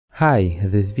Hi,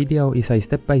 this video is a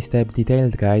step-by-step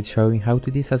detailed guide showing how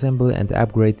to disassemble and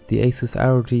upgrade the Asus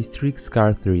ROG Strix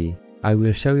SCAR 3. I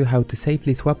will show you how to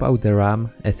safely swap out the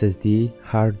RAM, SSD,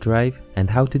 hard drive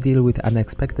and how to deal with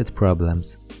unexpected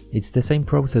problems. It's the same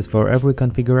process for every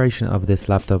configuration of this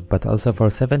laptop, but also for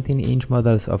 17-inch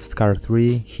models of SCAR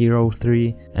 3, Hero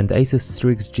 3 and Asus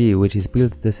Strix G, which is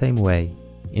built the same way.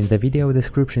 In the video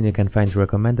description you can find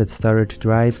recommended storage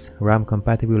drives, RAM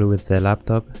compatible with the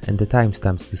laptop and the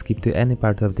timestamps to skip to any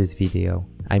part of this video.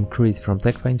 I'm Chris from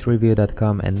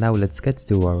techfindscontact and now let's get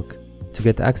to work. To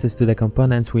get access to the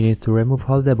components we need to remove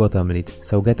all the bottom lid,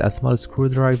 so get a small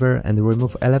screwdriver and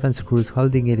remove 11 screws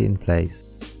holding it in place.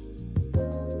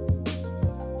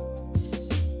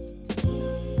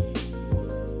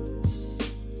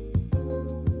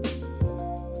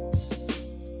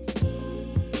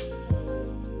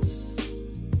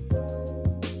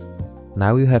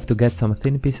 Now you have to get some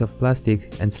thin piece of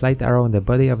plastic and slide around the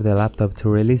body of the laptop to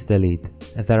release the lid.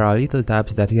 There are little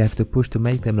tabs that you have to push to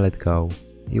make them let go.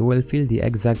 You will feel the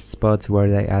exact spots where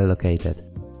they are located.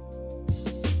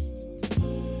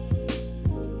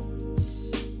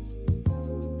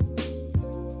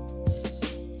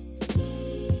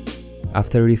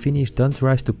 After you finish, don't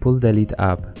rush to pull the lid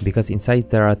up, because inside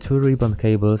there are two ribbon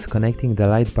cables connecting the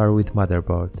light bar with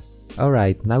motherboard.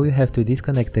 Alright, now you have to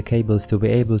disconnect the cables to be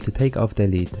able to take off the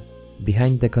lid.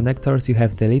 Behind the connectors you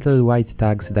have the little white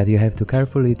tags that you have to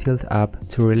carefully tilt up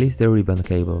to release the ribbon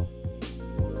cable.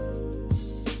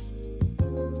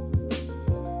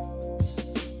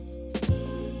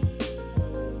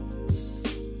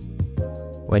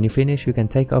 When you finish you can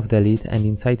take off the lid and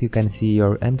inside you can see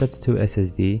your M.2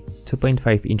 SSD,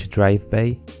 2.5-inch drive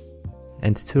bay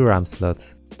and 2 RAM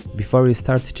slots. Before you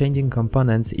start changing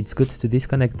components, it's good to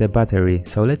disconnect the battery,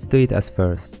 so let's do it as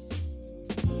first.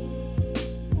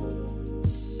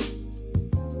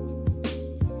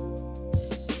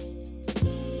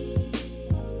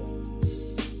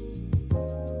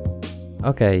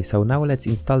 Okay, so now let's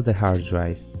install the hard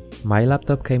drive. My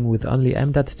laptop came with only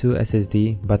M.2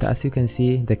 SSD, but as you can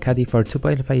see, the caddy for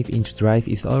 2.5-inch drive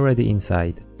is already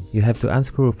inside. You have to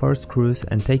unscrew 4 screws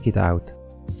and take it out.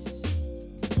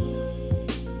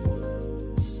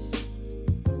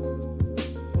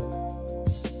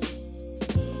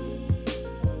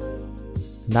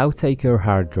 Now take your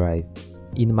hard drive.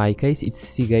 In my case it's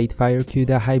Seagate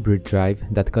FireCuda hybrid drive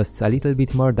that costs a little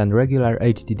bit more than regular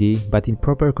HDD, but in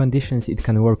proper conditions it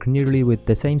can work nearly with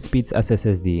the same speeds as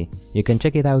SSD. You can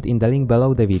check it out in the link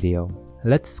below the video.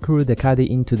 Let's screw the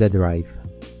caddy into the drive.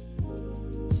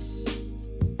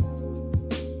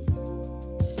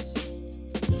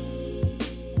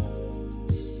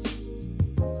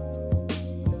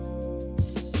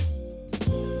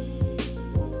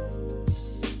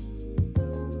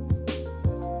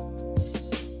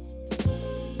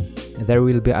 There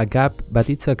will be a gap, but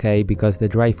it's okay because the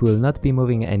drive will not be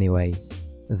moving anyway.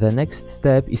 The next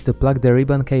step is to plug the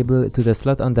ribbon cable to the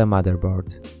slot on the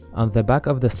motherboard. On the back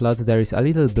of the slot there is a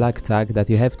little black tag that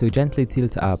you have to gently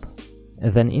tilt up.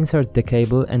 Then insert the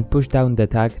cable and push down the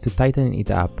tag to tighten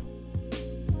it up.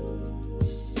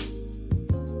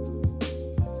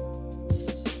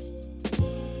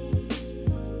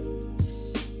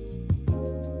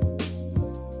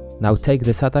 Now take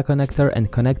the SATA connector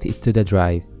and connect it to the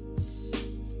drive.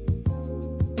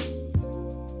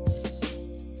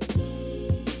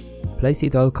 Place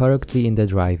it all correctly in the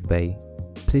drive bay.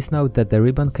 Please note that the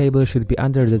ribbon cable should be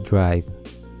under the drive.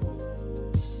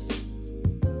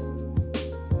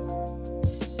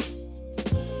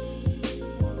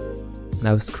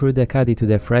 Now screw the caddy to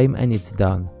the frame and it's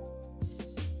done.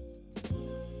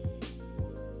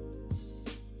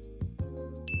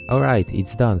 Alright,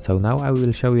 it's done, so now I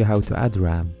will show you how to add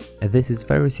RAM. This is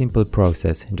very simple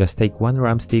process, just take one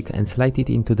RAM stick and slide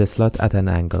it into the slot at an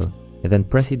angle. Then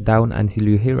press it down until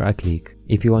you hear a click.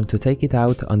 If you want to take it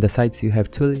out, on the sides you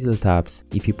have two little tabs.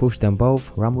 If you push them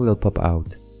both, RAM will pop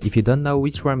out. If you don't know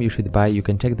which RAM you should buy, you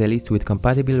can check the list with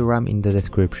compatible RAM in the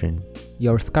description.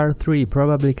 Your SCAR 3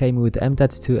 probably came with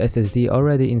M.2 SSD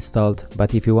already installed,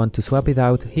 but if you want to swap it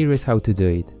out, here is how to do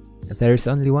it. There is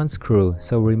only one screw,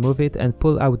 so remove it and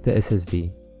pull out the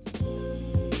SSD.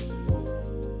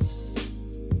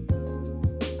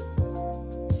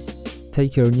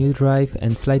 Take your new drive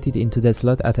and slide it into the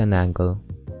slot at an angle.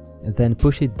 Then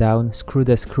push it down, screw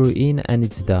the screw in and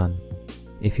it's done.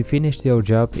 If you finished your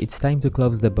job, it's time to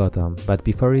close the bottom, but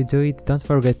before you do it, don't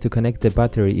forget to connect the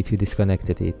battery if you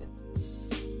disconnected it.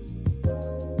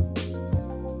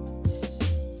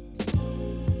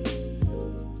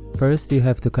 First you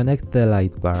have to connect the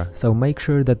light bar, so make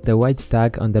sure that the white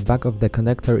tag on the back of the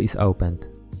connector is opened.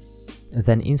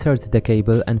 Then insert the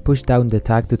cable and push down the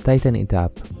tag to tighten it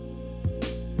up.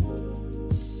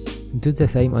 Do the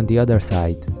same on the other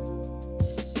side.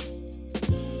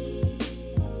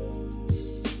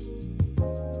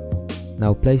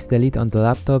 Now place the lid on the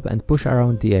laptop and push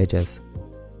around the edges.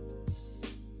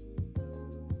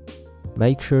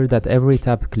 Make sure that every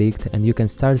tab clicked and you can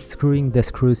start screwing the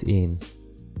screws in.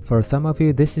 For some of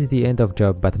you this is the end of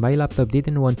job, but my laptop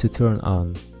didn't want to turn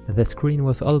on. The screen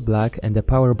was all black and the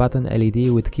power button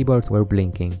LED with keyboard were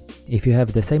blinking. If you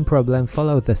have the same problem,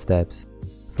 follow the steps.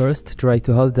 First, try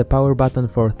to hold the power button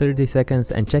for 30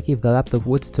 seconds and check if the laptop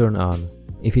would turn on.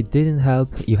 If it didn't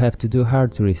help, you have to do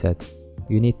hard reset.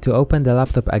 You need to open the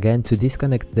laptop again to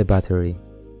disconnect the battery.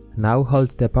 Now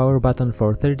hold the power button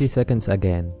for 30 seconds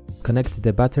again. Connect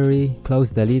the battery,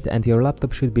 close the lid and your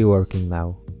laptop should be working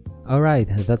now. Alright,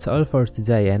 that's all for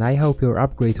today and I hope your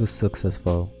upgrade was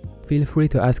successful. Feel free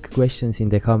to ask questions in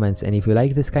the comments, and if you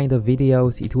like this kind of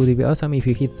videos, it would be awesome if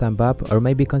you hit thumb up or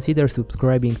maybe consider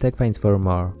subscribing TechFinds for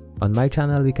more. On my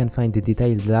channel you can find the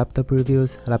detailed laptop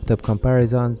reviews, laptop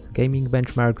comparisons, gaming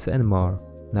benchmarks and more.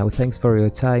 Now thanks for your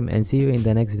time and see you in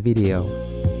the next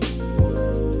video.